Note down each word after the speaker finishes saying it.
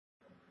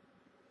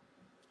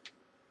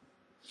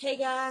Hey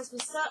guys,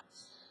 what's up?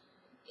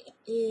 It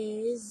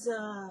is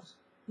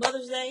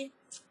Mother's Day,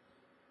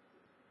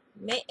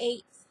 May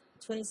 8th,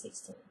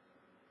 2016.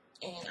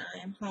 And I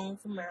am home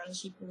from Maryland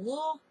Sheep and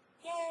Wool.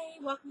 Yay,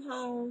 welcome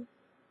home.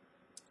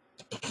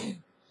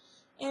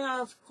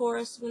 And of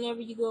course, whenever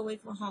you go away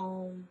from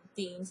home,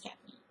 things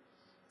happen.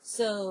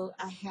 So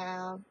I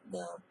have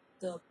the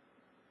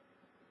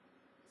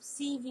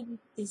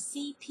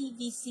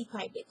CPVC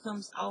pipe that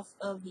comes off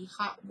of the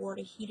hot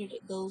water heater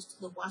that goes to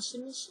the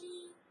washing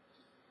machine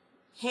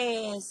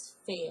has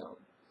failed.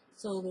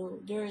 So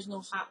there is no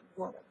hot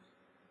water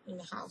in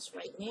the house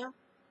right now.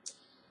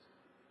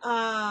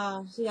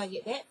 So you gotta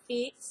get that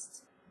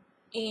fixed.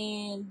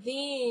 And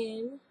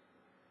then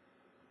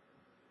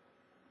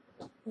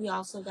we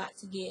also got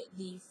to get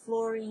the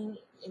flooring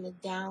in the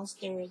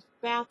downstairs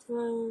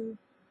bathroom,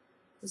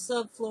 the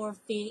subfloor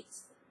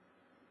fixed,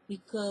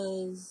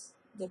 because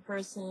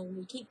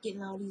we keep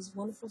getting all these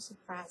wonderful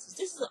surprises.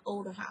 This is an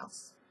older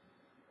house.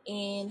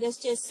 And let's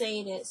just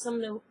say that some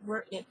of the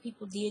work that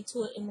people did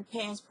to it in the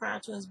past prior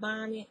to us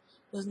buying it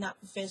was not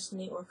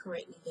professionally or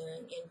correctly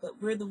done.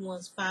 But we're the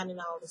ones finding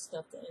all the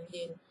stuff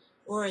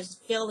or it's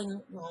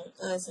failing on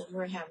us and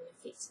we're having to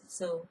fix it.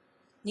 So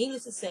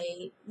needless to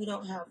say, we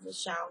don't have the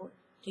shower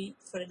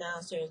for the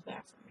downstairs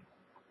bathroom.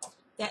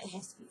 That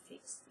has to be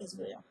fixed as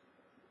well.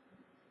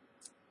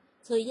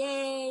 So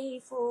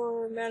yay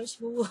for Maryland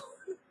Sheep and Wool.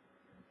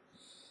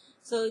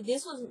 So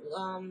this was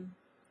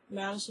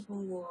Maryland Sheep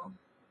and Wool.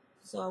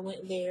 So I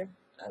went there.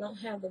 I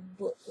don't have the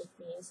book with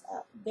me. It's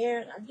out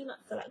there. I do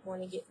not feel like going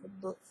to get the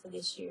book for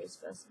this year's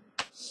festival.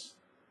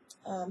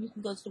 You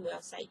can go to the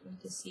website and you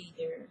can see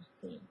their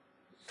thing.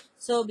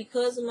 So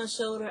because of my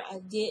shoulder, I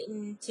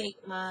didn't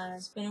take my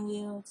spinning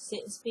wheel to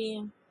sit and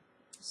spin.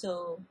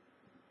 So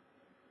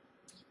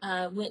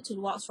I went to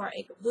the Walks for Our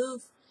Acre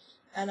booth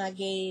and I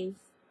gave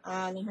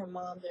Ann and her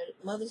mom their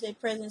Mother's Day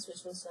presents,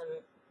 which was some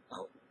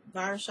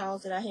virus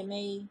shawls that I had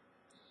made.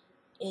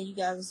 And you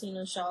guys have seen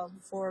those shawls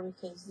before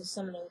because there's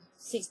some of the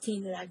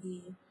 16 that I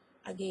gave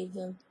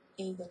them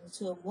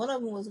to them. One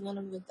of them was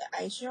one with the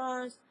ice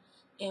yarns,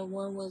 and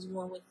one was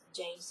one with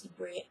James C.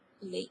 Brett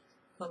Lake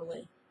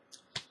colorway.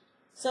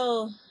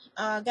 So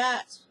I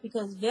got,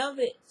 because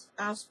velvet,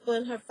 I've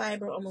spun her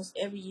fiber almost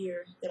every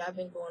year that I've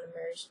been going to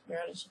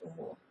Maryland Sheep and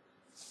Wool.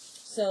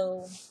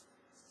 So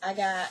I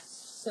got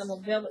some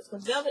of velvet,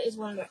 because velvet is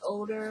one of the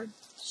older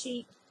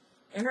sheep,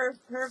 and her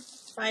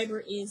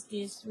fiber is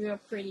this real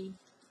pretty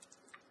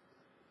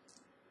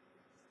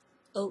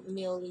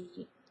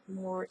oatmeal-y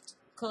mort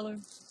color.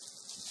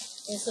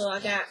 And so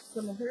I got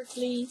some of her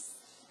fleece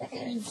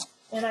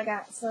and I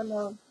got some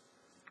of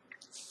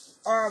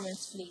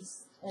Armin's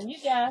fleece. And you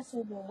guys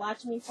who've been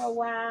watching me for a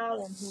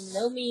while and who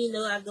know me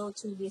know I go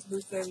to this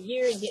booth every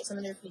year and get some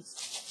of their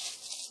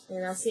fleece.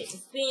 And I'll sit and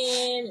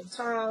spin and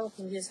talk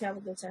and just have a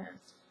good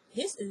time.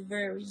 This is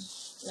very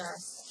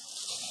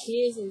nice.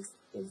 His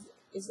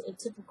is a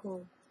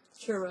typical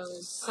churro.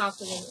 It's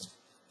softer than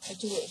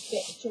what you would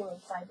expect a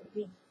churro fiber to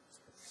be.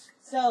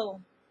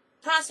 So,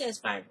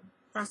 processed fiber.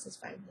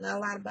 Not a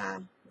lot of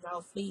buy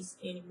raw fleece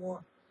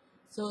anymore.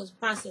 So it's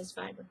processed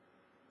fiber.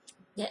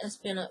 That'll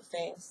spin up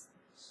fast.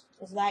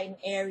 It's light and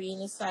airy,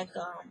 and it's like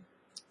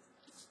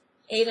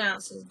 8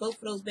 ounces. Both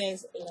of those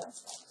bags are 8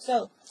 ounces.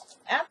 So,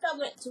 after I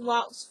went to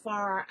Walks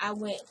Far, I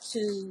went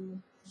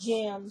to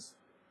Jim's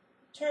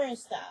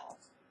Turnstiles.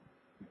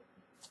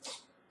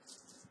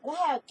 And I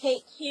have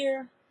Cake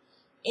here,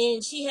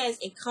 and she has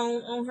a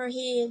cone on her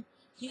head.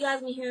 You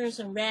guys been hearing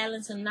some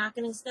rattling, some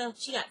knocking and stuff.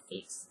 She got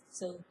fixed.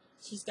 So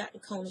she's got the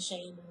cone of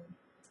shame on.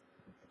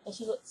 And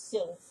she looks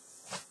silly.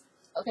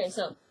 Okay,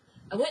 so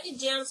I went to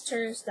Jim's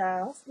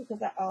Turnstiles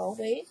because I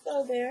always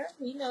go there.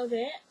 You know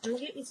that. I'm going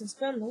to get me some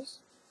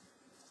spindles.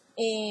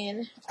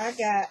 And I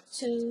got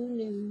 2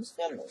 new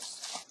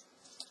spindles.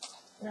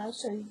 And I'll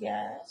show you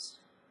guys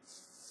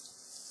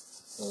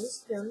those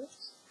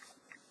spindles.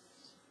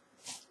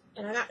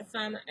 And I got to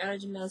find my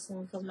allergy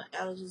medicine because my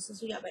allergies, since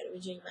we got back to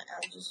Virginia, my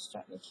allergies are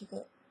starting to kick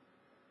up.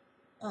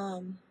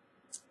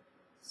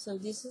 So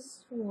this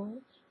is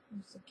one.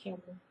 Where's the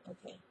camera?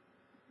 Okay.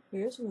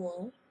 Here's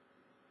one.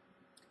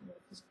 I don't know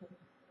if it's going to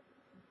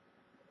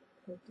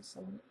focus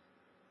on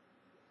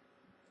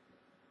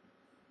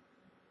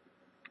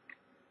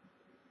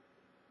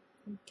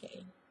it.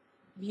 Okay.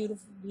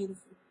 Beautiful,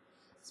 beautiful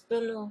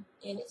spindle,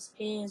 and it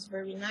spins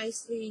very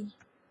nicely.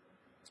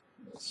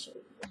 Let me show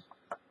you.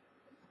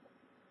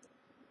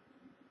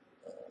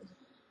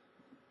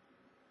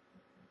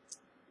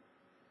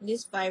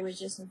 This fiber is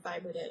just some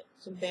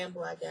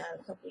bamboo I got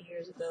a couple of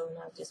years ago, and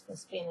I've just been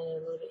spinning it a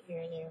little bit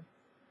here and there.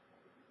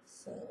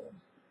 So,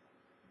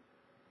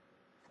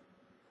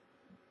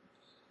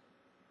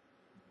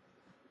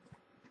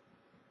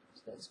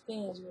 it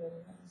spins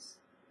really nice.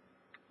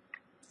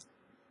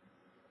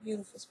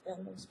 Beautiful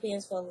spindle.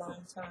 Spins for a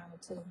long time,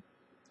 too.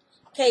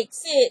 Cake,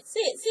 sit.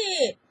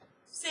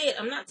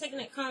 I'm not taking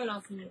that cone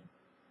off of you.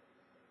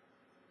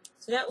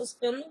 So that was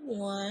spindle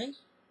 1.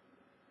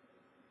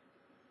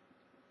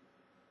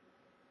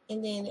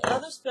 And then the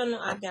other spindle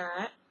I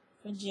got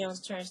from Jim's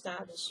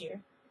Turnstile this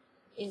year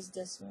is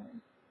this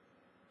one.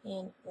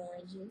 and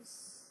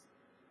oranges.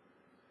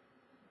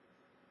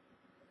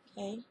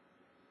 Okay.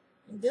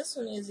 And this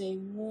one is a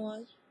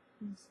one.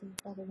 Let me see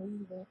if I can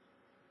read that.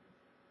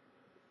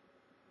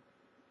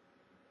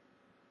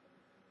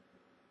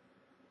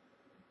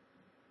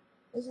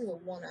 This is a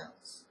 1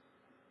 ounce.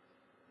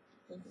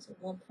 I think it's a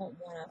 1.1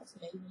 ounce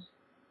maybe.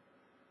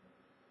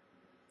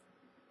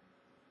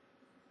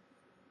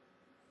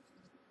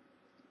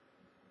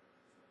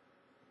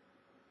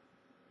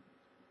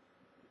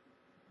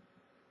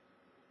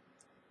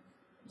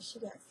 She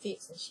got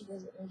fixed and she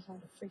doesn't know how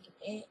to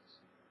freaking act.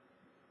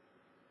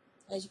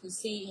 As you can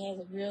see, it has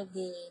a real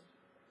good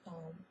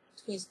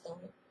twist on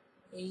it.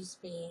 They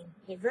spin.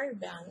 They're very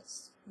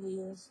balanced.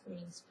 Wheels,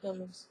 springs,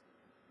 pillars.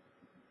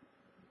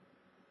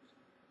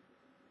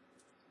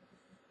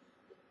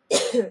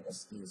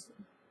 Excuse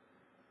me.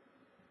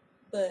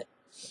 But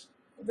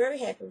I'm very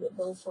happy with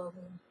both of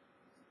them.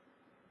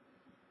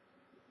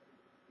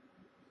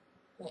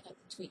 Might have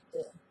to tweak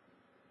the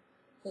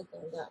hook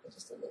on that one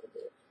just a little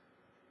bit.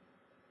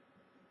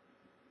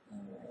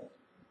 Alright.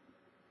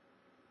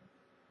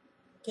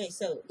 Okay,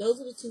 so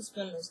those are the two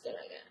spinners that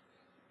I got.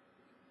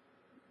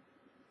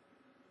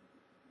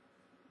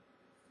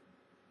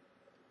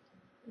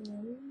 And I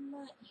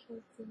might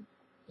have to,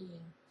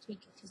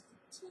 tweak it just a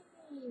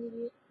tiny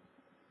bit.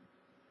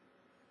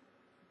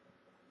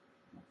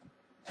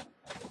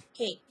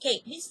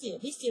 Kate, be still,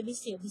 be still, be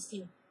still, be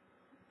still.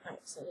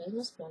 Alright, so there's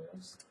my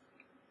spinners.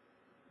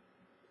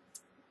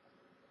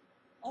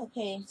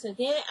 Okay, so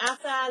then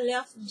after I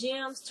left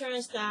Jim's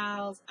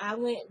Turnstiles, I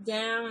went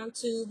down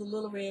to the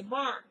Little Red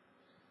Barn.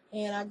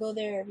 And I go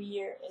there every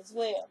year as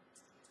well.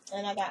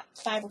 And I got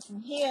fiber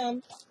from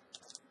him.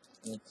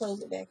 Let me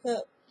close it back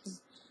up.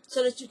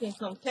 So that you can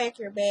compact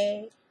your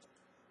bag.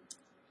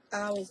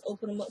 I always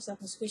open them up so I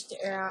can squish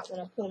the air out when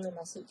I put them in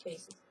my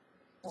suitcases.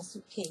 My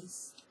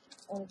suitcase.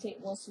 I only take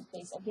one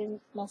suitcase. I get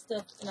my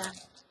stuff and I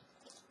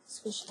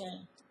squish it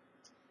down.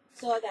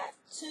 So I got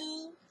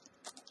 2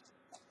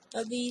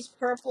 of these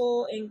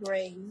purple and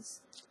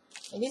grays.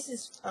 And this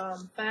is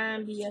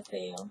fine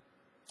BFL.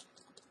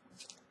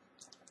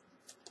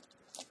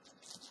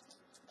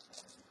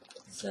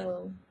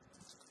 So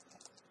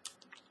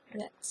I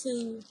got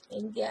 2,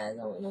 and guys,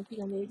 I don't know if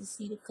you're gonna be able to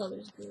see the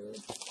colors good.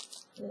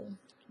 You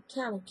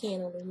kind of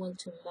can only one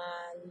to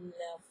my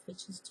left,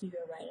 which is to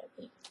your right, I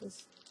think.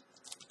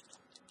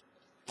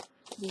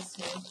 This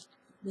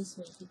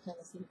one, you kind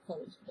of see the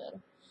colors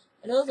better.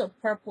 And those are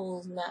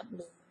purples, not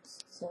blues.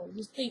 So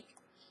just think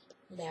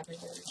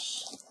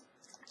lavenders.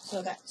 So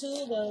I got 2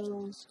 of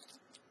those.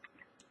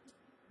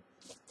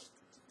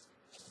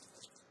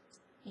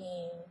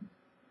 And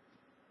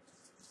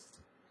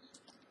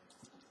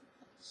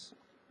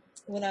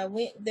when I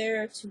went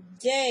there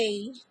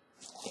today,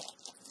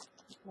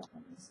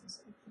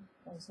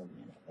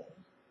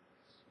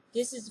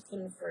 this is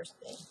from the first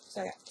day.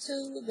 So I got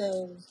 2 of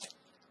those.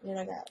 And then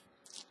I got,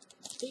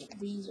 I think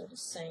these are the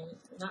same.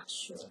 I'm not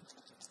sure.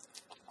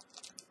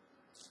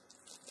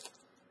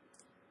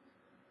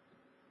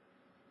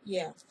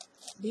 Yeah,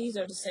 these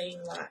are the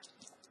same lot.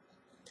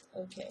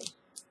 Okay.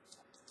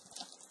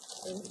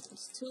 So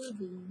there's 2 of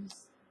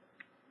these.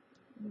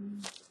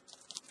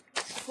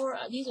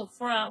 These are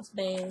 4 ounce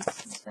bags.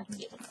 If I can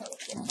get the color.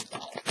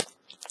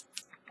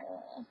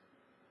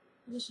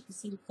 I wish you could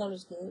see the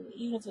colors good.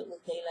 Even if it was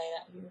daylight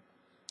out here,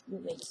 you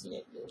would be able to see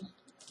that good.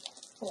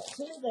 So I got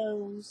 2 of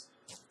those.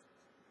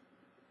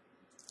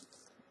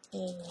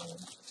 And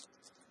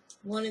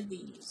 1 of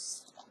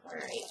these.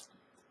 Alright.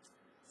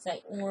 It's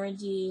like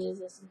oranges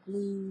and some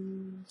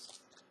blues.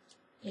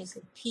 And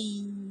some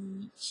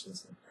peach. And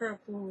some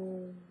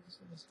purples.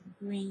 And some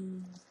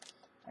greens.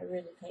 I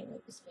really can't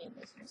wait to spin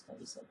this one. It's going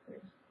to be so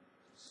pretty.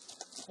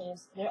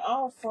 Yes, they're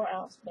all 4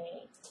 ounce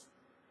bags.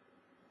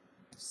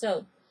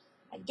 So,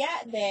 I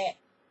got that.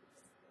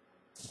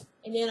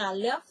 And then I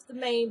left the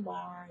main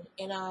barn.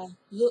 And I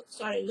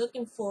started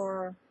looking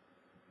for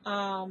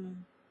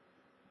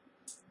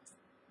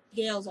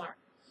Gail's Art.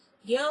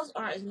 Gail's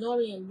Art is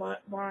normally in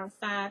barn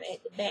 5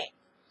 at the back.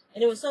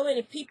 And there were so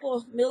many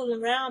people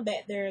milling around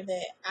back there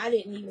that I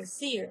didn't even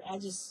see her. I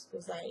just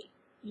was like,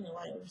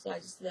 whatever. So I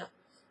just left.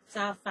 So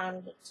I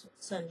found it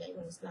Sunday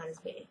when it's not as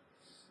bad.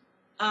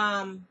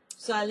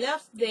 So I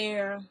left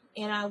there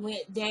and I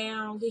went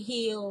down the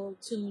hill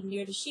to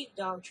near the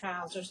sheepdog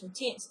trials. There's some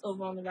tents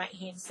over on the right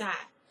hand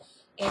side.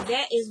 And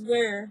that is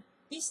where,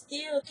 be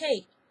still,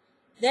 Kate.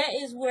 That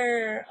is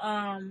where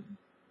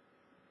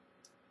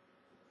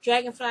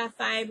Dragonfly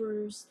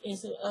Fibers and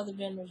some other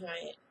vendors are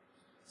at.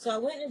 So I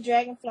went to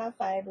Dragonfly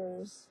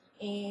Fibers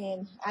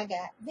and I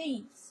got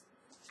these.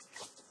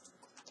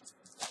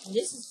 And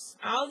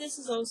all this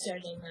is on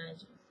Saturday,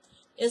 mind you.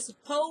 It's a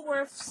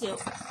Polworth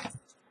silk.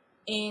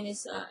 And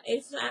it's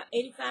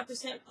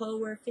 85%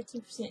 Polworth,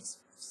 15%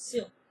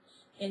 silk.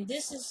 And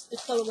this is the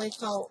colorway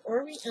called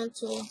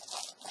Oriental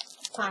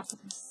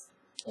Poppies.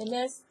 And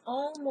that's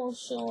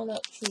almost showing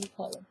up true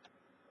color.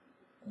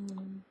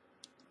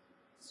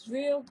 It's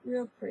real,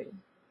 real pretty.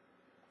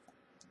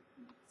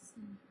 Let's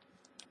see.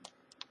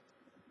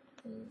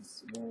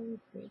 It's very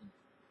pretty.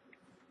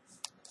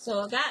 So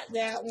I got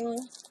that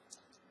one.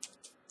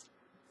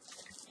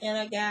 And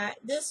I got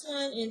this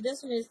one, and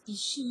this one is the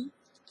sheep.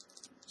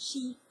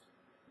 Sheep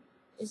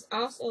is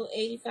also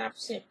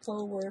 85%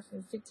 pole work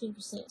and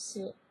 15%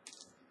 silk.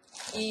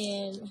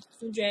 And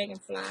some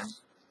dragonfly.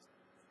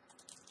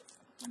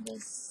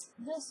 This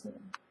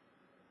one.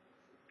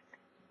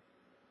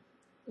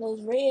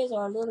 Those reds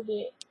are a little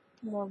bit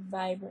more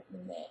vibrant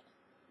than that.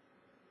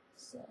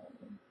 So,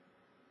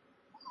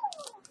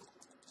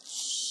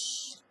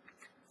 shh.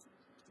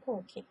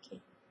 Poor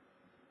Kiki.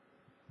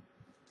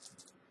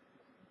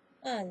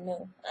 I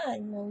know.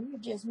 You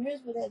just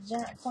missed with that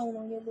giant cone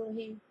on your little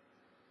head.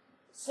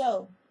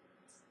 So,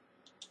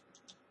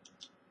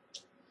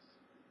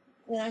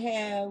 then I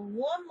have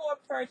one more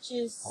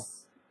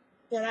purchase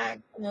that I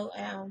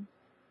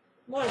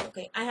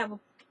I have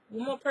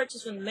one more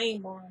purchase from the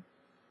main barn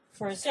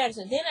for Saturday.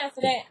 So then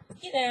after that,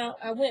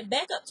 I went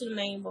back up to the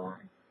main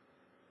barn,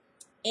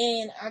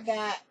 and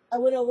I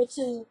went over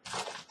to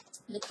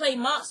the Clay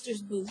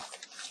Monsters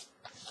booth,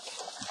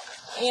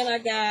 and I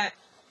got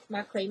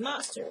my Clay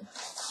Monster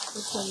for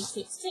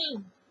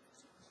 2016,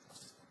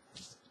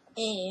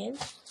 and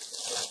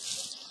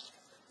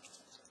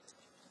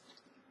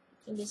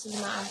this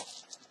is my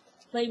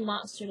Clay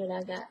Monster that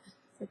I got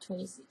for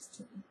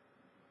 2016.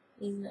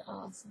 Isn't it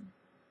awesome?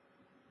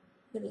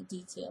 Put a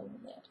detail on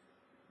that.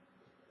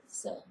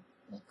 So,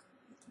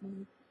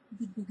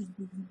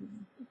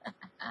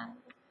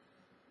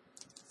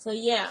 so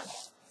yeah,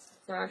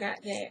 so I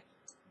got that.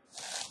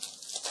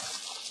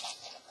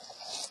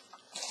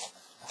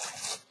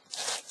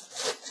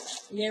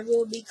 There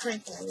will be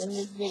crinkling in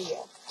this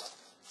video.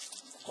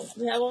 If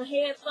you have on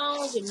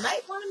headphones, you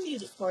might want to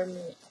mute it for a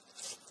minute.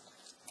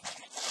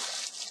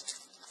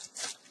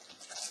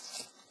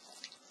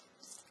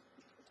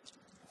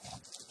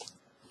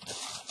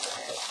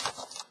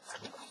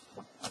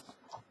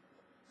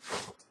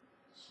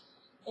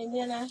 And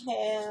then I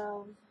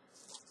have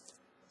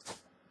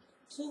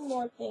two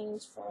more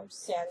things from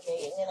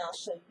Saturday, and then I'll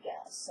show you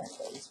guys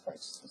Sunday's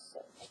purchases.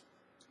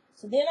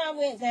 So then I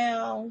went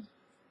down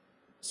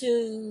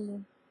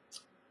to,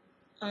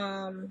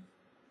 what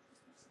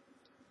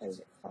is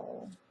it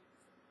called?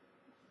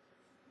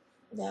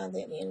 Down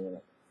there at the end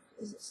of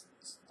is it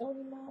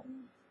Stony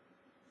Mountain?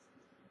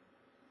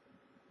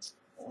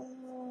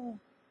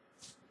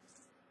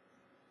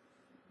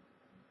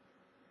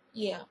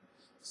 Yeah,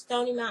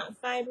 Stony Mountain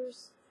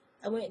Fibers.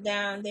 I went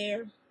down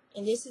there,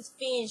 and this is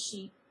fin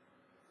sheep.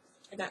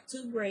 I got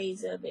 2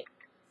 braids of it.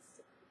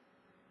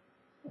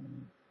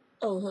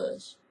 Oh,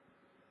 hush.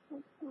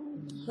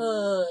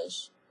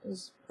 Hush.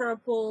 There's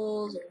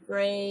purples and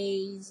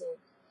grays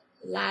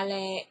and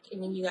lilac,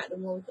 and then you got the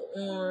one with the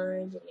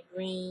orange and the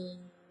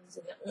greens,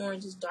 and the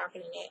orange is darker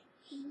than that.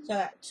 So I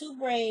got 2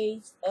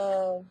 braids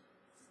of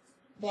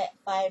that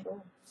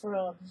fiber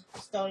from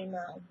Stony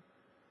Mountain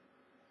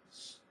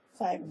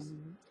Fibers.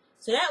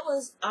 So that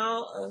was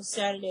all of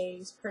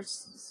Saturday's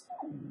purchases.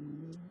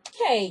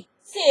 Okay,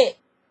 sit.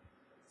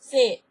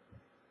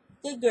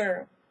 Good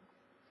girl.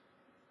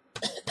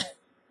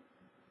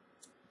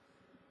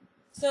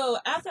 So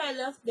after I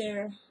left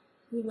there,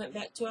 we went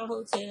back to our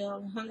hotel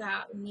and hung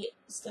out and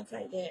stuff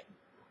like that.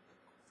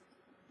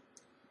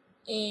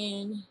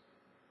 And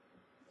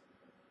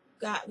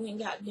went and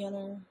got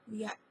dinner.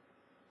 We got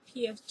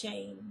PF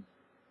Chang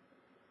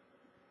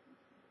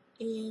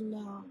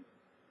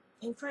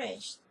and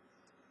crashed.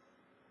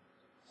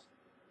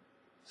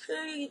 So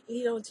we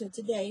lead on to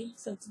today.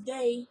 So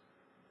today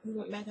we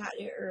went back out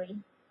there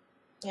early,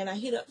 and I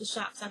hit up the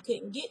shops I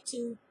couldn't get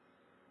to,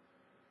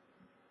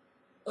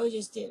 or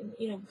just didn't,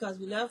 because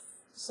we left.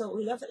 So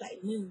we left at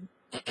like noon,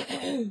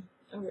 and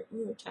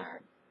we were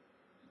tired.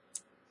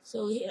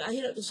 So I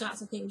hit up the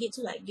shops I couldn't get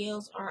to, like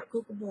Gale's Art,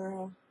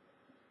 Kookaburra.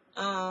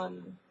 I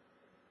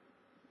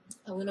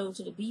went over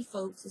to the B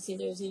folks to see if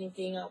there was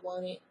anything I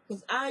wanted,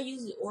 because I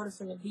usually order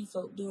from the B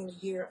folk during the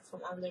year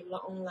from on their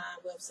online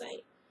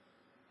website.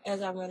 As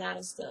I run out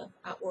of stuff,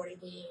 I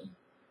ordered in.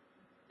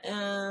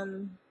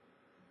 And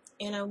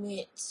I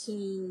went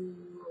to,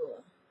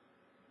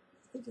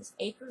 I think it's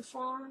Acre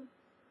Farm.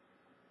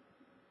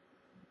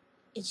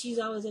 And she's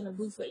always in a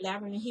booth with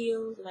Lavender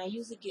Hills. And I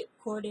usually get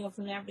Cordell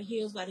from Lavender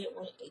Hills, but I didn't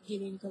want to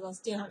get in because I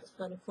still haven't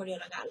spent the Cordell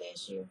I got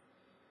last year.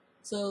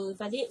 So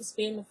if I didn't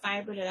spend the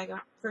fiber that I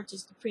got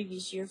purchased the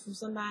previous year from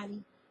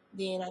somebody,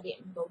 then I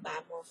didn't go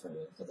buy more from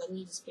her because I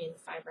need to spend the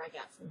fiber I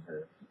got from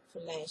her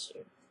from last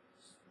year.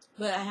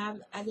 But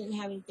I didn't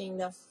have anything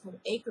left from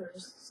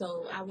Acres,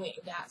 so I went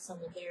and got some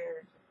of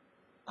their,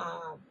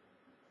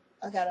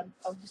 I got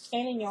a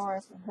scanning yarn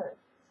from her.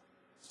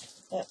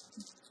 But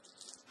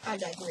I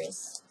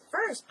digress.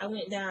 First, I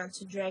went down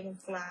to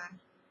Dragonfly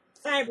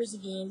Fibers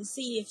again to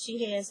see if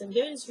she had some.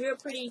 There was this real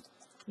pretty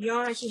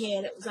yarn she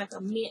had. It was like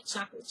a mint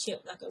chocolate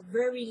chip, like a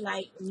very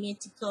light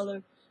minty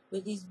color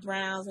with these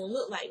browns, and it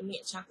looked like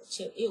mint chocolate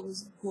chip. It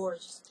was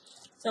gorgeous.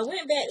 So I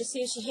went back to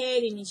see if she had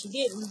any, and she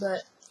didn't,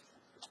 but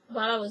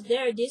while I was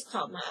there, this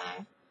caught my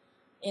eye,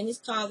 and it's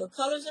called The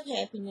Colors of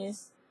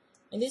Happiness,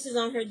 and this is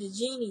on her the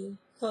Genie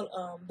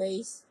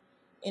base,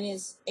 And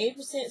it's 8%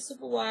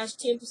 superwash,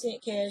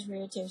 10%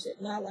 cashmere, 10%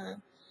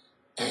 nylon.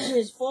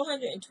 It's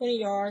 420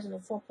 yards in a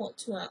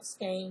 4.2 ounce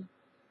skein.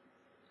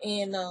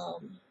 And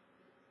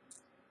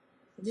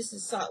this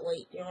is salt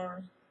weight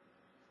yarn.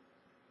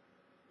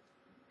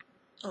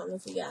 I don't know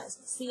if you guys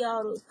can see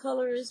all those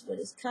colors, but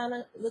it's kind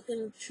of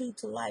looking true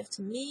to life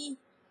to me.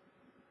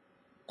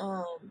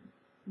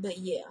 But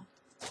yeah,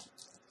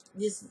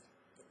 this,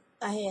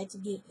 I had to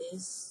get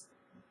this.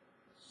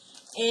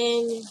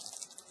 And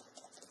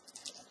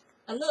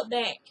I look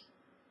back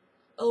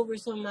over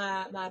some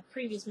of my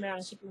previous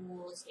Maryland shipping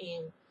wools,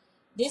 and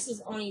this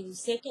is only the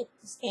second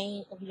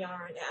skein of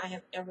yarn that I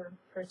have ever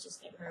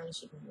purchased at Maryland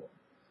shipping wool.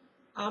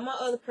 All my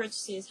other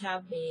purchases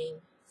have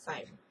been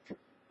fiber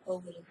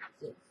over the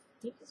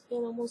I think it's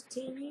been almost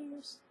 10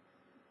 years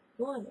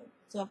going there.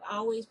 So I've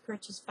always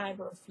purchased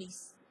fiber or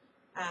fleece.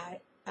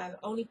 I've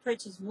only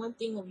purchased one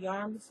thing of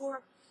yarn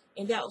before,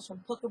 and that was from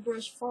Pucker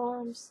Brush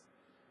Farms,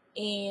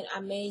 and I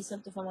made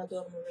something for my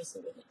daughter Marissa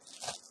with it.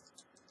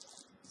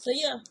 So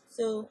yeah,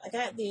 so I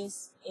got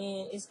this,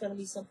 and it's gonna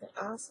be something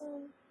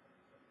awesome.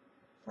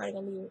 Probably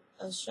gonna be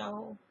a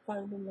shawl,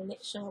 probably my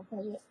next shawl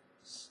project.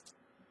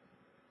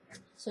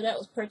 So that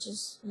was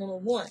purchase number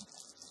one.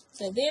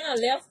 So then I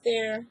left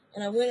there,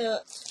 and I went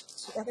up.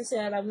 Like I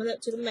said, I went up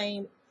to the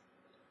main.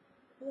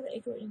 What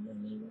Acre in the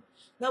main?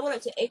 No, I went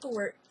up to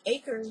Acre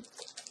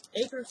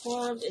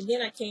Farms, and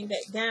then I came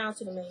back down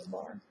to the main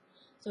bar.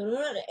 So when I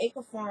went up to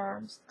Acre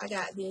Farms, I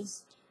got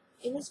this,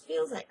 and this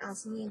feels like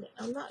oscillating.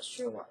 I'm not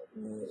sure what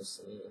wool this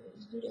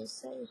is. Do they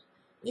say?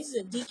 This is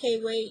a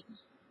DK weight.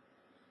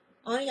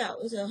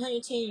 It's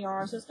 110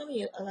 yards, so it's gonna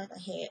be like a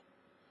hat.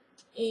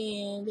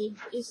 And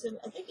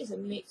I think it's a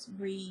mixed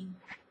breed,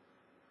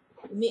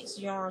 mixed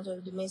yarns or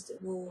domestic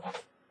wool.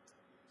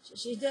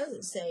 She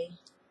doesn't say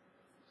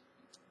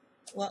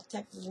what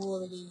type of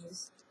wool it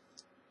is.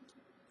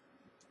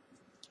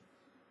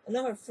 I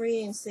know her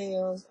friend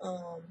sells,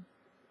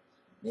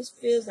 this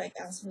feels like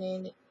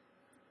osmanthus,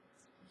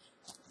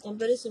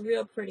 but it's a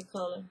real pretty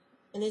color.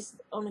 And it's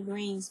on the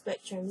green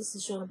spectrum. This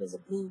is showing up as a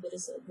blue, but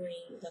it's a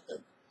green, like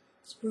a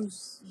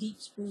spruce, deep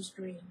spruce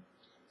green.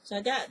 So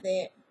I got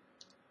that.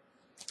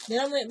 Then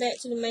I went back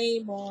to the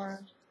main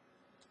barn,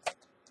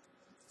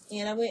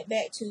 and I went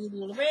back to the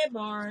little red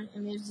barn,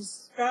 and there's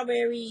this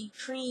strawberry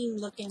cream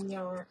looking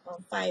yarn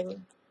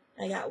fiber.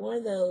 I got one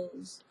of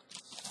those,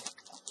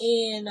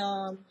 and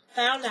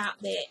found out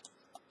that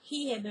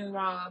he had been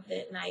robbed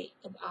that night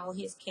of all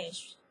his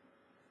cash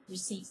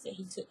receipts that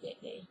he took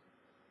that day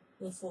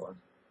before.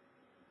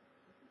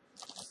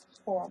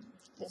 Horrible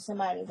that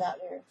somebody's out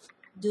there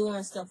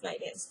doing stuff like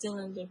that,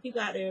 stealing. There are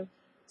people out there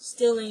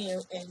stealing,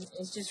 and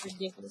it's just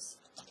ridiculous.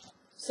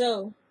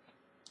 So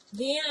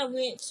then I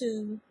went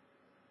to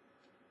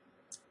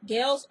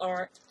Gail's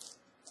Art.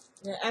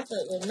 After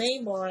the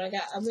main barn,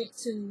 I went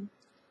to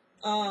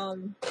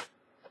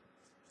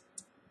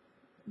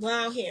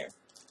Wild Hair,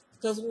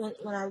 because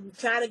when I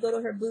tried to go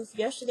to her booth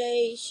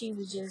yesterday, she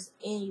was just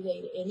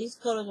inundated, and these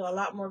colors are a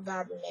lot more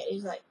vibrant than that.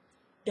 It's like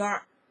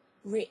dark,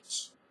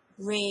 rich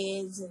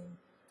reds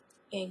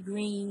and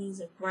greens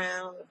and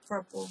brown and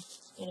purple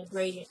and a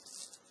gradient.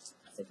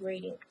 It's a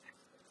gradient.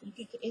 You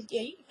can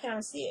kind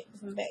of see it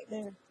from back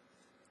there.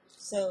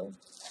 So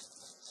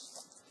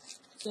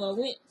I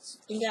went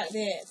and got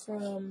that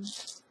from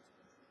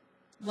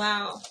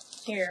Wild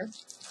Hair.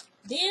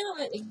 Then I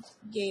went to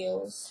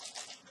Gail's.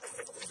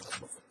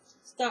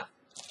 Stop.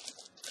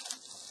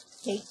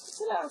 Hey,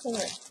 sit down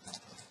somewhere.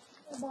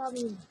 Don't bother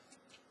me.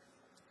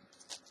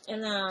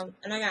 And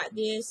I got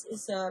this.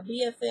 It's a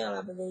BFL,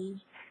 I believe.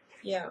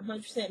 Yeah,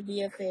 100%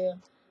 BFL.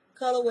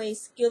 Colorway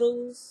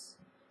Skittles.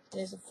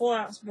 There's a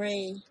 4-ounce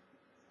braid.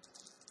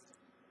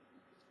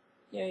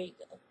 There you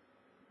go.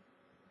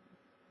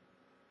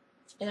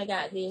 And I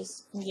got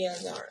this from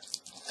Gail's Art.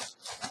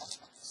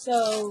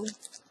 So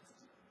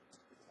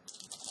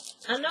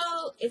I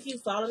know if you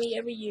follow me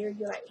every year,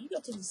 you're like, you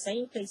go to the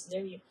same places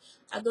every year.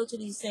 I go to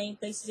these same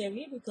places every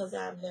year because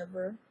I'm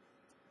never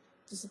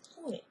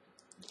disappointed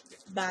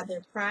by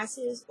their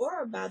prices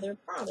or by their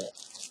product.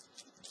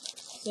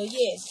 So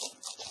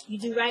yes, you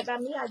do right by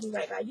me, I do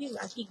right by you.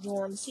 I keep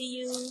going to see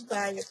you,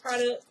 buy your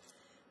product,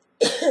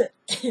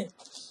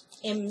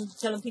 and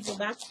telling people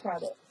about the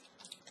product.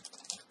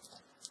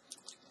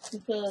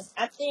 Because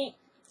I think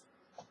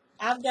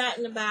I've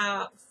gotten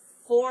about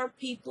 4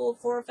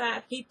 or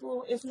 5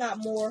 people, if not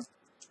more,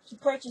 to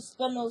purchase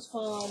spindles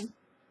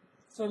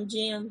from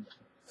Jim,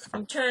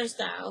 from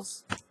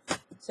Turnstiles.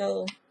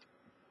 So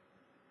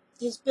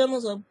these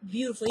spindles are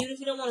beautiful, even if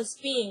you don't want to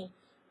spin.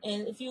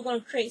 And if you're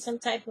going to create some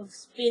type of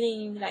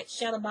spinning, like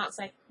shadow box,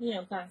 like,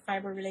 kind of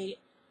fiber related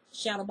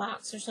shadow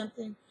box or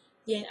something,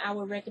 then I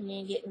would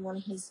recommend getting one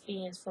of his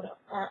spins for the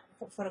art,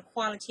 for the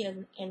quality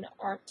and the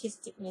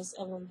artisticness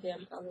of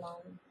them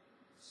alone.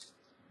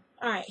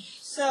 Alright,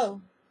 so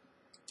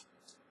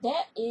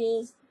that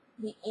is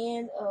the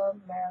end of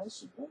Maryland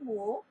Shipping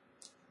Wool.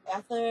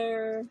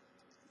 After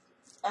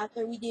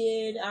we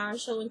did our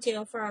show and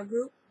tell for our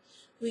group,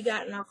 we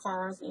got in our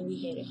cars and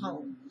we headed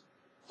home.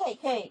 Hey,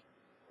 Kate,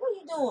 what are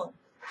you doing?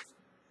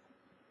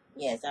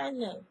 Yes, I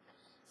know.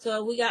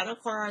 So we got in our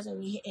cars and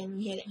we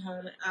headed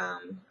home.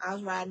 I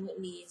was riding with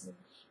Liz, and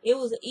it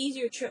was an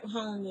easier trip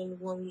home than the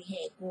one we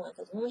had going.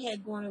 Because when we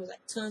had going, there was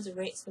like tons of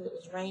wrecks because it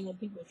was raining.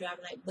 People were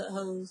driving like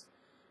buttholes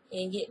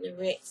and getting the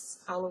wrecks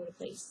all over the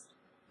place.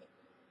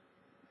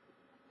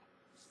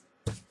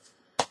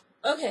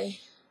 Okay,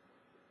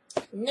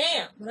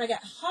 now when I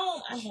got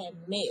home, I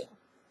had mail,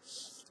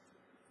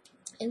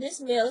 and this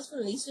mail is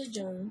from Lisa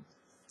June,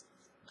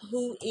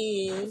 who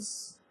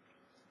is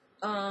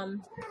a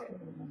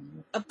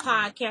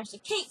podcaster.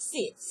 Kate,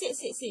 sit,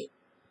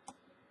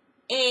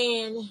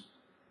 and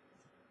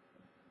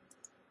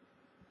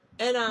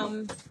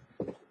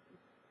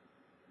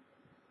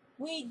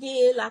we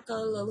did like a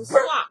little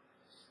swap.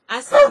 I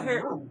sent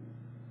her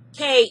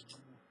cake.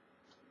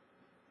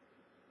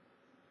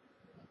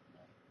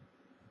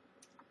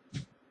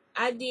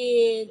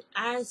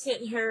 I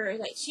sent her,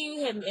 like,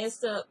 she had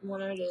messed up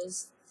one of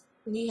those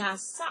knee-high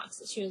socks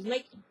that she was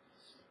making.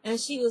 And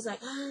she was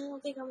like, I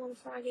don't think I want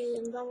to frog it,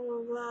 and blah, blah,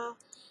 blah, blah.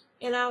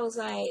 And I was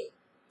like,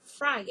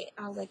 frog it.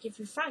 I was like, if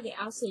you frog it,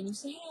 I'll send you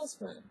some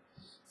handspun.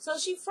 So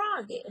she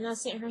frogged it, and I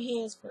sent her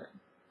handspun.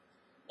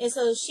 And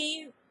so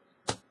she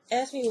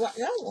asked me what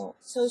I want.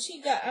 So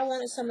I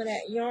wanted some of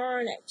that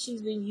yarn that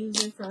she's been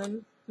using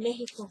from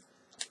Mexico.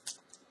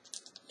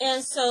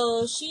 And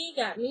so she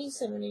got me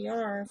some of the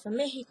yarn from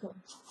Mexico.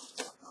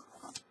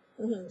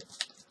 Mm-hmm.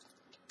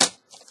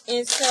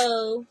 And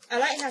so I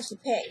like how she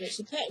packed it.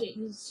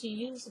 She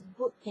used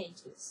book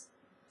pages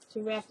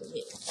to wrap it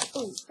with.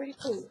 Cool, pretty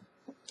cool.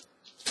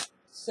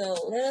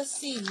 So let us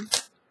see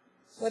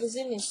what is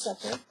in this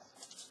sucker.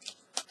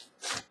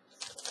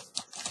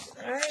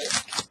 Alright.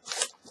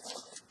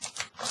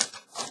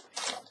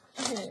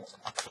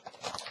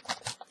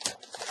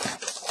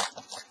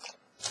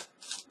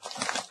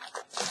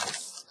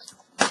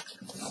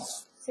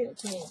 Send it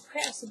to me in a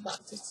craftsy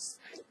box. It's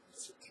pretty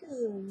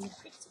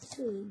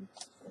cool.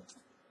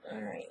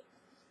 Alright.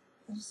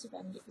 Let's see if I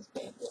can get this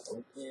bad boy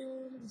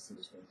open. Let me see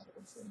which one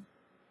is open.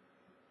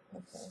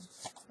 Okay.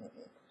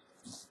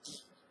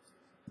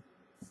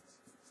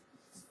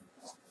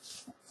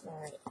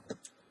 Alright.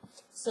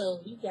 So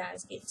you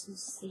guys get to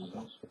see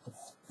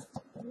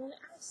what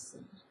I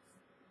see.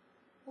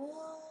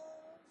 Oh,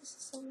 this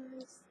is so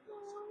nice.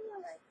 Oh, I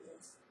like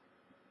this.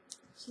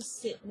 She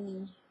sent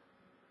me.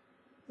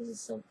 This is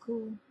so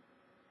cool.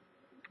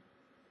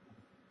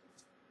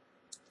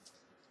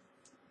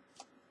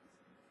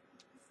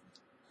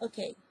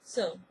 Okay,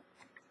 so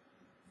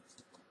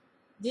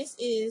this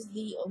is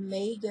the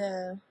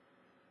Omega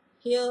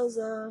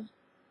Hilza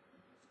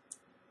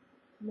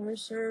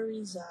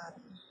Mercerizada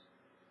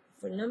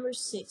for number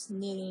 6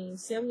 knitting,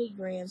 70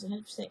 grams,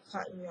 100%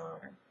 cotton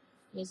yarn.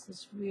 This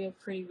is real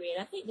pretty red.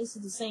 I think this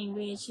is the same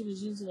red she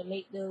was using to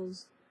make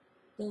those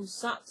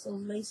socks,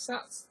 those lace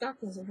socks,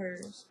 stockings of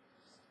hers.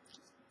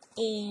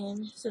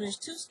 And so there's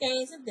 2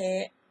 skeins of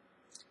that,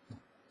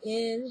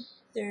 and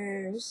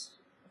there's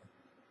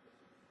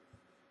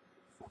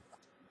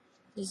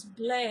this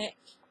black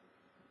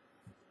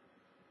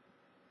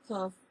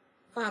called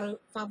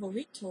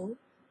Favorito,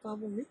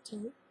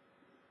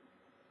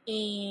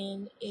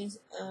 and is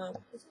it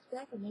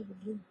black or navy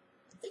blue?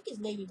 I think it's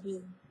navy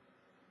blue,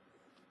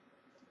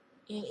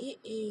 and it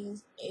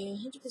is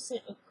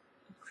 100%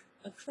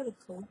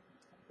 acrylical.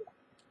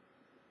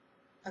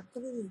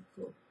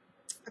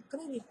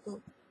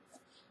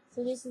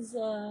 So this is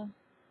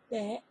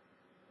that.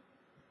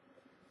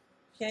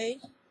 Okay.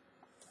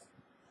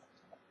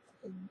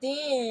 And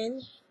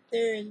then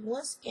there is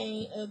 1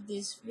 skein of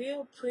this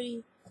real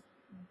pretty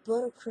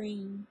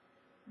buttery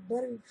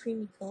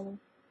creamy color.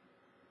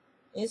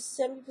 It's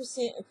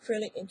 70%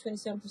 acrylic and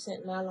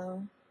 27%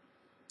 nylon,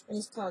 and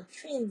it's called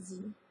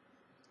Trenzy.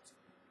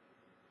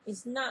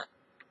 It's not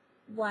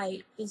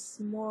white. It's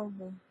more of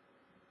a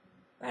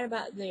right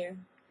about there.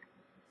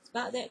 It's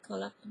about that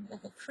color,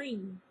 like a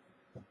cream.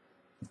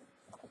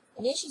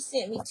 And then she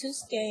sent me 2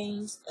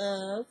 skeins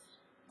of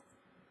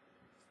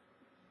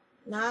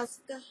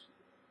Nazca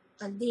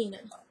Andina,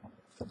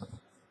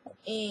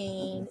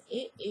 and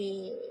it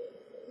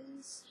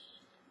is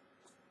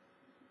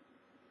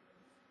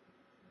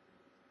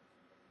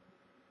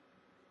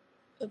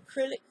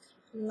acrylic,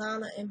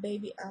 Lana, and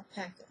baby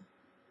alpaca.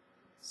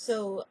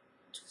 So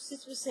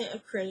 6%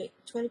 acrylic,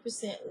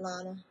 20%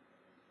 Lana,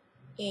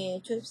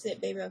 and 20%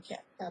 baby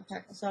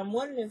alpaca. So I'm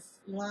wondering if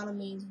Lana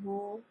means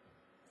wool,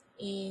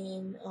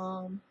 and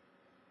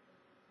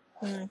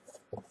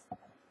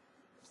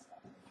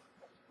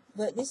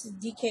but this is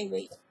DK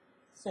weight.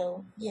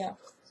 So yeah.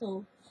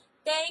 So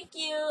thank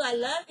you. I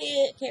love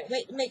it. Can't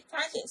wait to make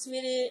projects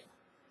with it.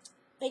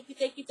 Thank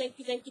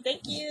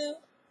you.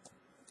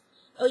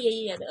 Oh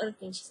yeah. The other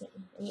thing she sent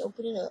me. Let me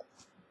open it up.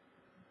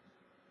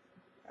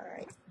 All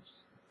right.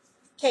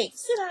 Kate,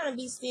 sit down and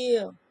be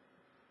still.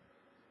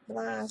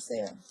 Blind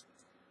Sarah.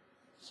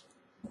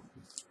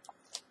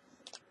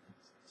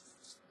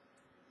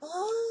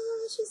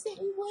 Oh, she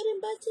sent me wooden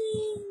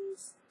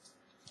buttons.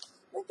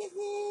 Look at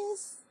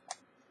this.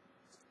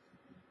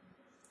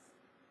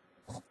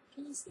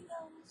 Can you see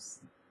those?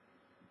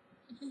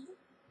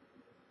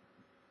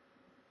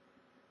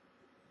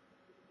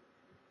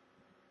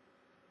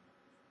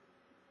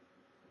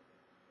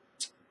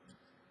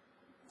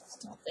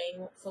 My thing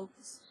won't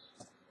focus.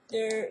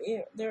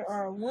 There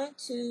are 1,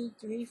 2,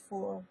 3,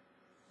 4.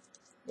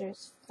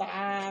 There's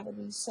 5 of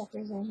these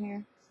suckers in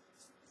here.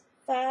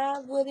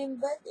 5 wooden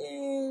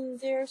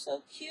buttons. They're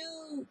so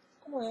cute.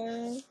 Come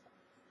on.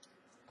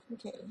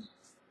 Okay.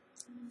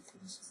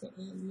 She sent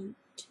me a note.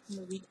 I'm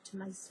gonna read it to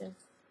myself.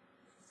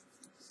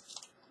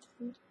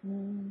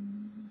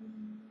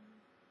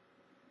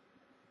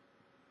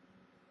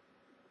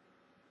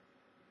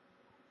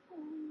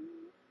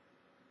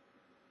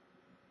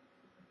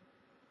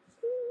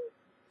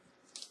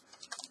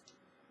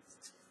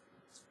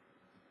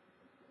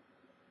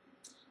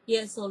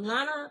 Yeah, so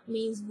Lana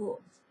means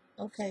wolf.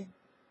 Okay.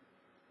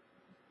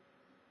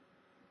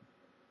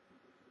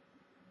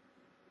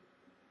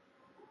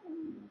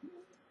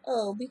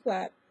 Oh, be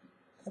quiet.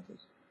 Okay.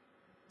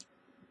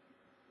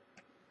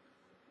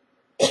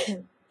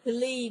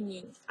 Believe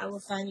me, I will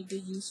find a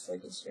good use for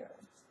this, y'all.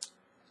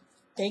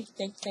 Thank you,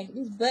 thank you, thank you.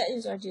 These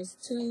buttons are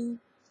just too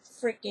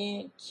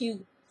freaking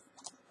cute.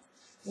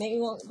 Make me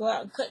want to go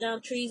out and cut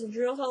down trees and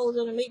drill holes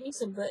in and make me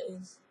some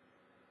buttons.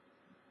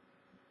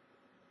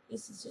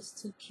 This is just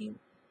too cute.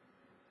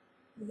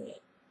 Look at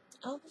that.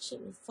 I wish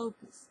it would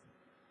focus.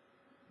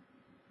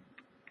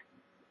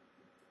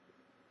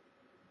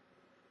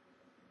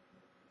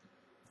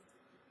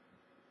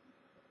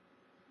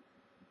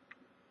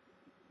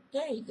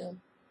 There you go.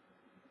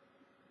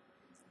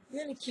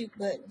 Really cute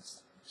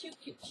buttons. Cute,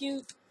 cute,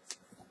 cute.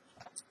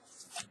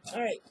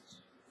 Alright.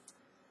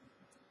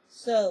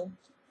 So,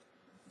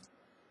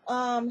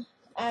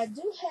 I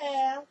do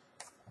have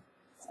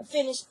a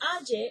finished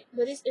object,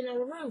 but it's in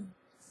another room.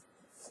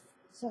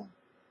 So,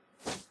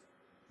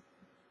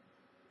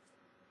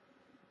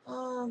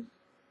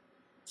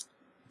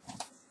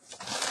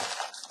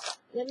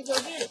 let me go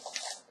get it.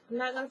 I'm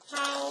not gonna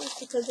pause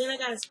because then I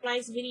gotta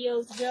splice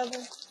videos together.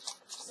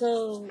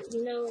 So,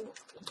 you know,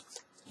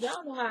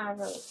 y'all know how I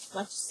roll.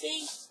 What you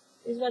see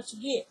is what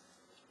you get.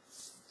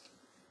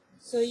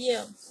 So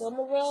yeah, so I'm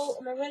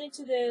gonna run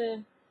into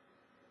the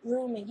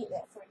room and get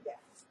that for you guys.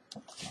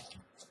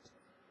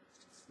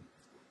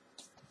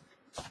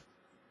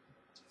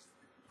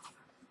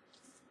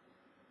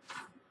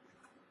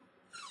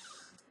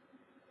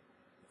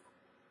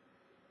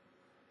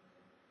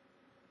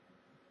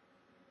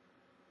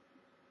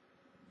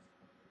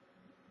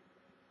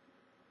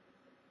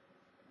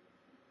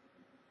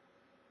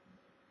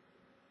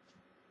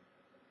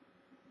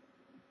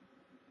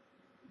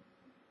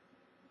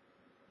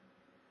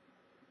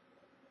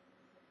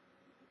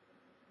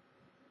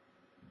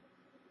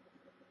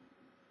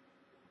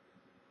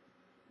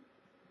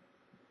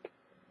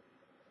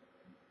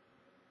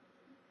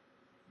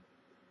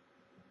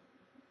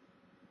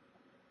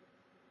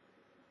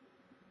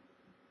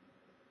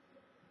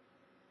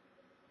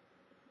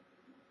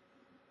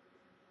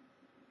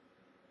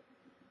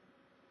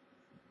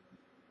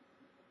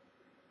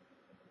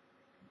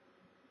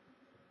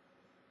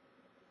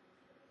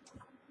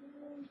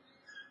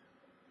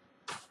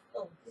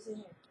 Oh, it's in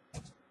here.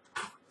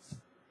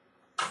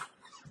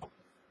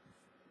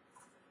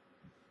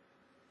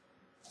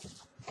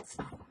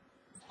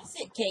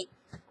 Sit, Kate.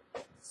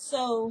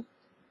 So,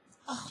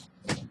 oh,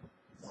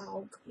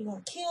 dog, you're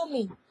gonna kill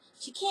me.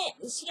 She can't.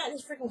 She got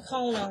this freaking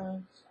cone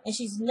on, and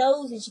she's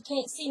nosy. She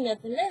can't see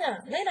nothing. Lay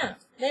down. Lay down.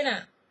 Lay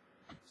down.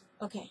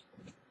 Okay.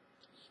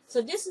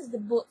 So this is the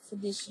book for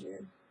this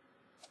year.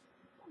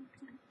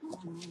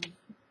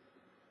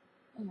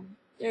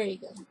 There you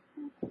go.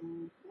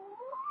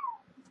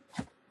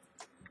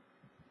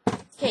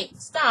 Okay,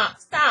 stop.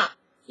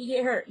 You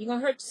get hurt. You're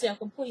gonna hurt yourself.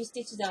 I'm gonna pull your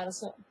stitches out or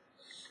something.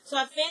 So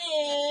I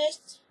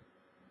finished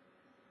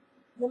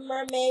the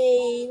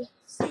mermaid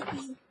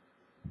sticky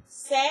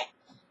set.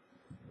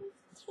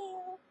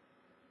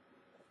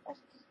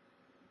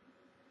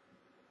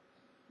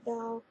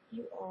 Dog,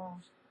 you are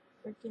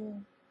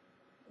freaking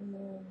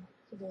annoying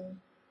today.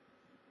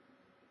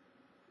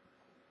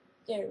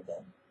 There we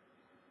go.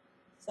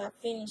 So I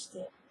finished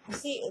it. You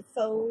see, it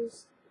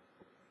folds.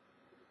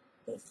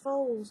 It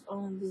folds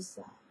on this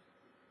side.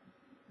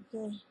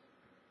 Okay.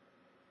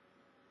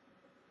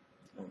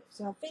 Alright,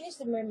 so I finished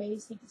the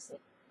mermaid sticky set.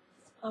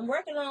 I'm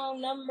working on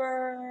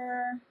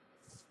number.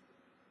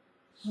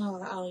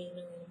 Oh, I don't even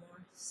know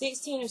anymore.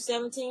 16 or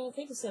 17. I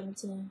think it's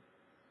 17.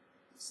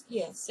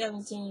 Yeah,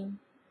 17.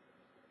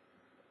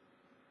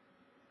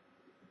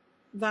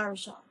 Virus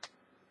shop.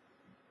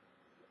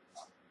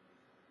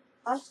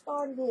 I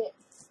started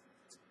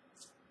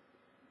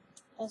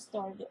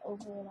it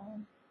over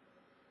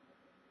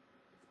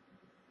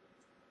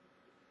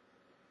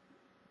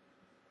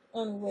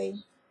on the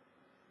way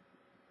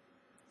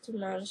to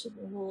Maryland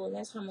shipping wool.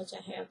 That's how much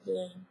I have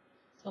done.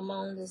 I'm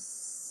on the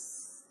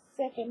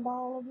second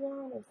ball of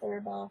yarn or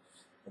third ball.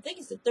 I think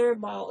it's the third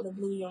ball of the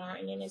blue yarn,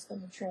 and then it's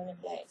going to be trimmed in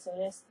black. So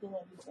that's still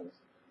going to be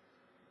finished.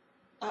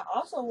 I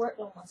also worked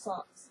on my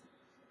socks.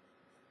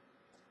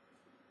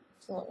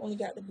 So I only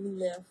got the blue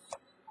left,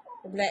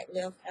 the black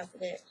left after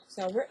that.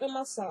 So I worked on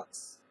my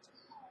socks.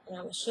 And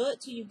I will show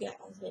it to you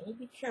guys. Let me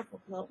be careful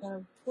because I don't want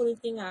to pull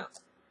anything out.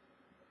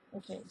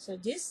 Okay, so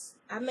this,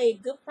 I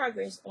made good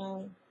progress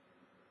on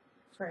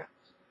crap.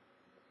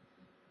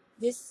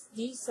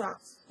 These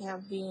socks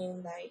have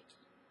been like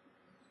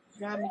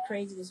driving me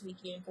crazy this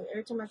weekend because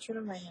every time I turn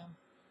around,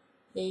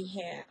 they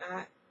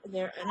have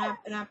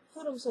and I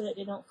put them so that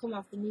they don't come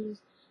off the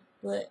needles,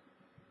 but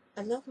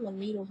I left my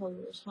needle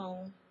holders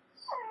home.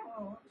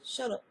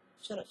 Shut up,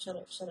 shut up, shut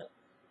up, shut up.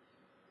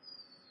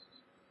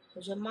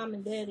 Because your mom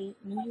and daddy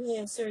knew you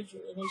had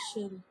surgery and they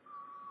should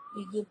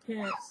be good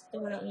parents. They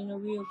don't need no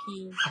real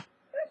kids.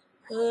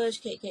 Hush,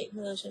 Kate,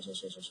 hush, hush,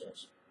 hush, hush, hush,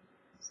 hush.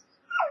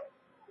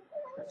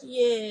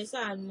 Yes,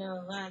 I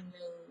know.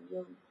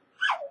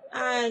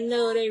 I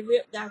know they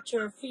ripped out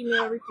your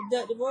female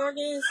reproductive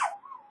organs.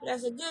 But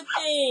that's a good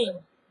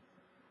thing.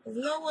 There's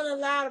no one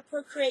allowed to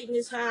procreate in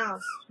this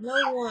house.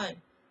 No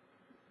one.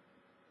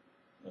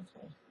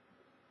 Okay.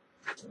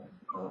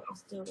 Oh, I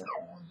still got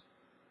one.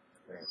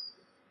 Crap.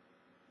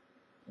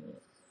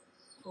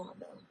 Hold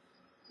on.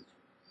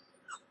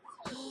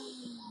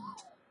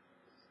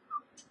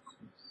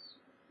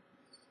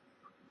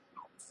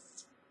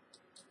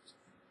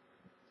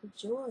 The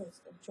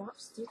joys of drop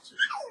stitches.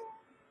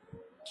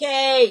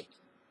 Cake!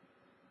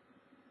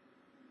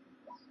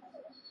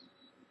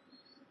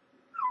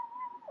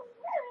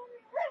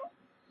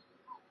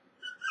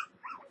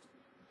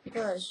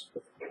 Hush.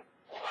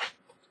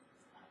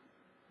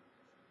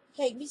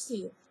 Cake, be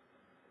still.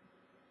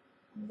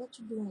 What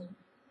you doing?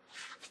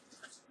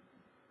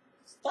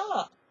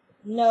 Stop.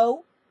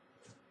 No.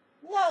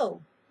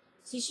 No.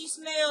 See, she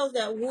smells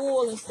that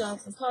wool and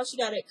stuff, and because she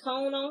got that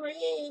cone on her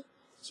head,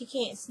 she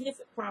can't sniff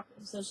it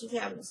properly. So she's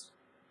having this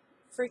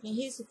freaking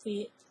hissy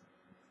fit.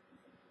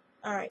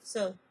 Alright,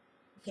 so,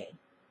 okay.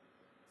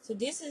 So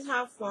this is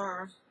how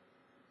far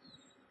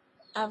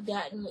I've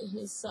gotten with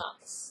his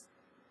socks.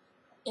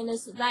 And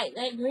it's like,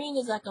 that green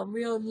is like a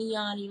real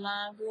neon-y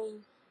lime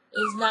green.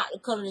 It's not the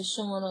color that's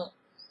showing up.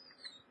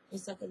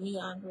 It's like a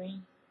neon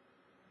green.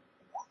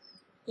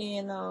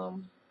 And,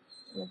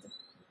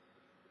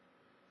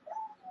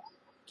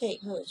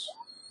 Kate, hush.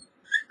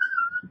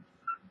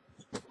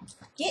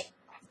 Get.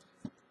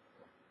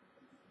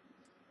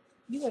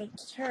 You gotta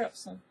tear up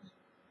something.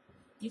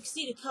 You can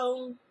see the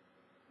cone.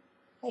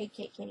 Hey,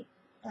 Kate.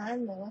 I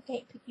know. I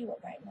can't pick you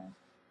up right now.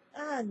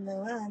 I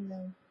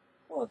know.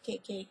 Poor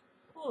Kate.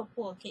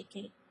 Poor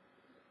Kate.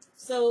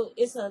 So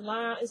it's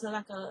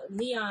like a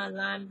neon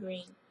lime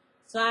green.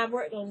 So I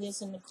worked on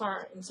this in the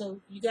car, and so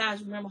you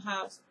guys remember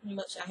how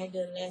much I had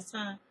done last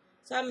time.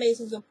 So I made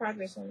some good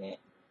progress on that.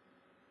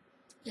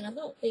 And I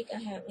don't think I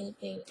have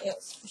anything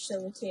else for show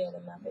and tell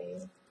in my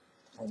bag.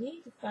 I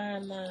need to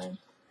find my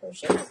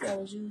crochet that I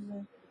was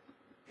using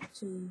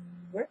to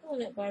work on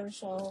that barber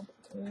shawl.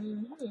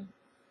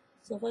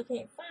 So if I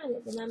can't find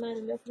it, then I might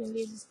have left it in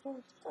Liz's car.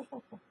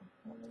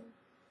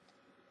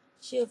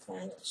 She'll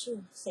find it.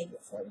 She'll save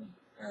it for me.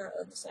 Our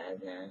other size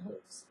 9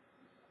 hooks.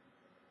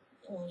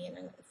 Oh yeah, and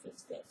I got to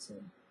fix that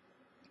too.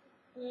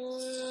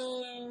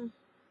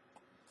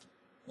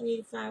 I need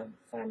to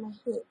find my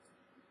hook.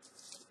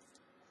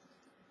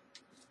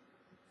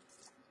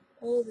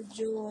 Oh, the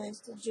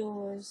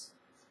joys.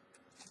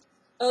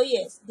 Oh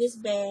yes, this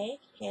bag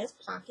has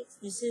pockets.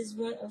 This is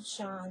one of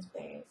Sean's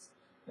bags.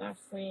 My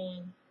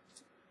friend,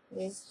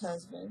 his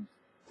husband.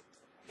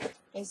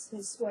 It's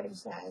his sweater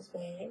size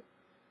bag.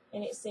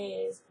 And it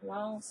says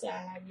long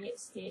side, knit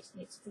stitch,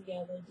 knits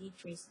together,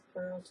 decrease,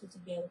 purl, two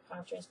together,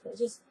 contrast color.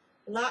 Just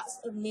lots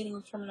of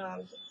knitting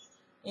terminology.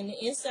 And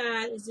the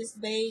inside is this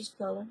beige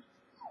color.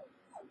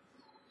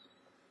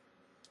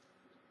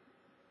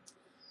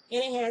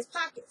 And it has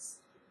pockets.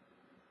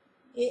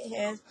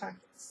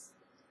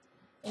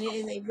 And it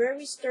is a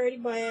very sturdy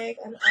bag,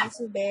 an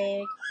awesome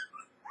bag.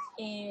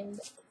 And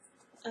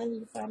I need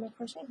to find my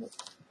crochet hook.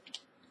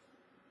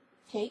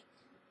 Cake.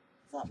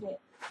 Stop that.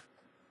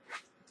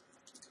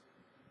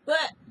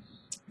 But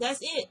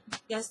that's it.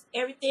 That's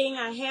everything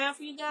I have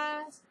for you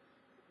guys.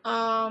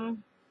 I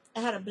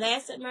had a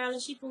blast at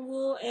Maryland Sheep and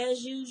Wool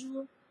as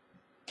usual.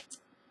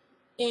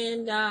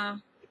 And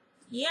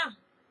yeah.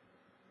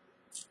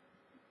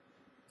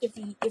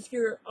 If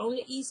you're on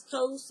the East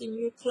Coast and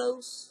you're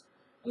close,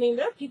 I mean,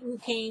 there are people who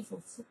came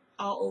from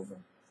all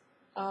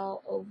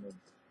over.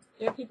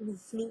 There are people who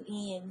flew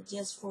in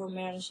just for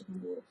Maryland Sheep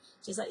and Wool,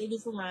 just like they do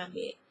for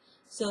Rhinebeck.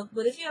 So,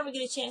 but if you ever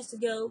get a chance to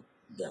go.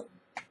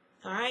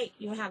 All right,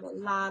 you'll have a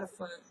lot of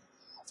fun.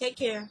 Take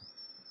care.